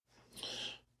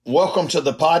Welcome to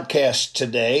the podcast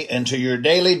today and to your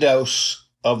daily dose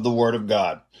of the Word of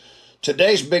God.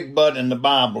 Today's big but in the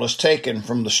Bible is taken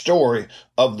from the story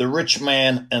of the rich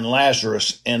man and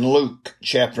Lazarus in Luke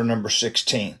chapter number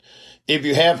 16. If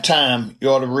you have time, you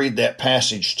ought to read that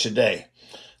passage today.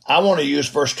 I want to use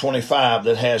verse 25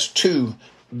 that has two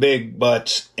big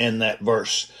buts in that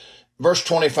verse. Verse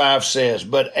 25 says,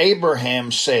 "But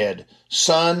Abraham said,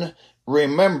 Son,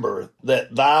 remember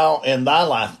that thou in thy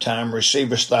lifetime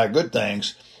receivest thy good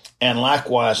things, and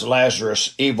likewise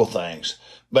Lazarus evil things.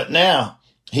 But now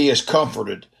he is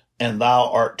comforted, and thou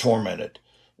art tormented."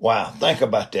 Wow, think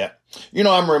about that. You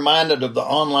know, I'm reminded of the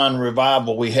online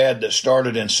revival we had that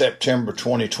started in September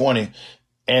 2020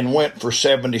 and went for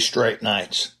 70 straight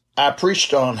nights. I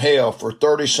preached on hell for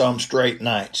 30-some straight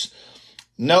nights.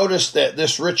 Notice that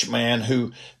this rich man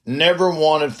who never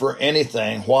wanted for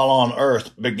anything while on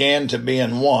earth began to be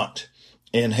in want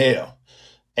in hell.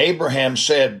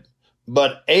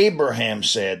 But Abraham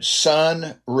said,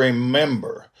 Son,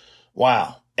 remember.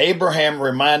 Wow. Abraham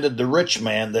reminded the rich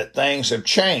man that things have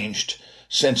changed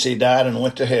since he died and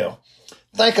went to hell.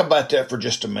 Think about that for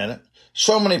just a minute.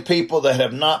 So many people that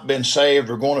have not been saved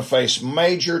are going to face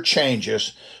major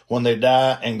changes when they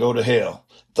die and go to hell.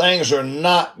 Things are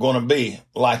not going to be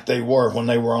like they were when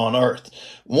they were on earth.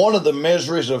 One of the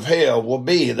miseries of hell will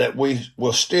be that we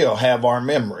will still have our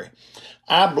memory.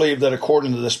 I believe that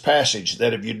according to this passage,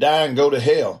 that if you die and go to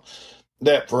hell,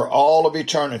 that for all of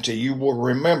eternity, you will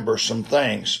remember some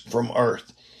things from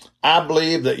earth. I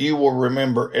believe that you will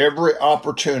remember every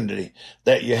opportunity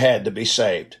that you had to be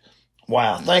saved.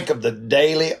 Wow, think of the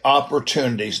daily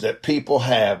opportunities that people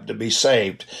have to be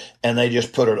saved, and they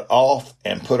just put it off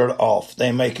and put it off.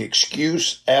 They make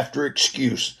excuse after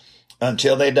excuse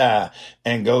until they die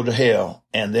and go to hell,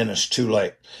 and then it's too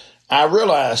late. I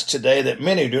realize today that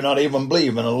many do not even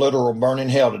believe in a literal burning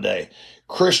hell today.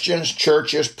 Christians,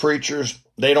 churches, preachers,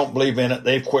 they don't believe in it.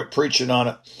 They've quit preaching on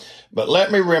it. But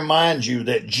let me remind you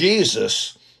that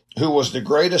Jesus, who was the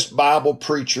greatest Bible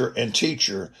preacher and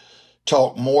teacher,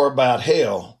 talk more about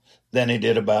hell than he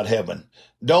did about heaven.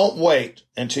 Don't wait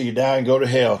until you die and go to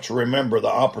hell to remember the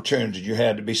opportunity you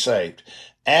had to be saved.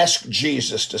 Ask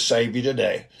Jesus to save you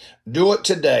today. Do it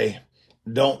today.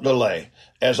 Don't delay.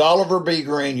 As Oliver B.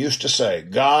 Green used to say,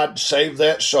 God save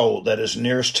that soul that is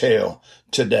nearest hell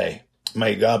today.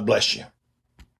 May God bless you.